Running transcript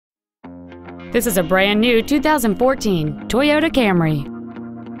This is a brand new 2014 Toyota Camry.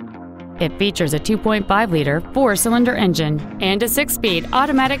 It features a 2.5-liter four-cylinder engine and a 6-speed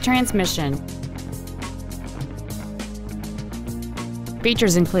automatic transmission.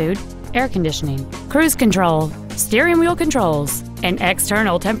 Features include air conditioning, cruise control, steering wheel controls, an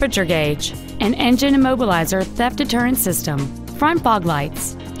external temperature gauge, an engine immobilizer theft deterrent system, front fog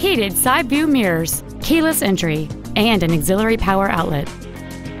lights, heated side view mirrors, keyless entry, and an auxiliary power outlet.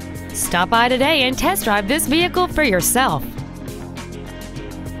 Stop by today and test drive this vehicle for yourself.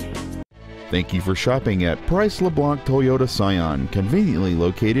 Thank you for shopping at Price LeBlanc Toyota Scion, conveniently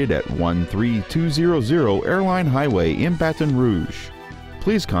located at 13200 Airline Highway in Baton Rouge.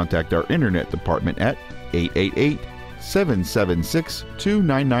 Please contact our internet department at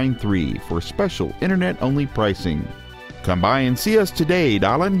 888-776-2993 for special internet-only pricing. Come by and see us today,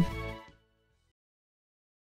 darling.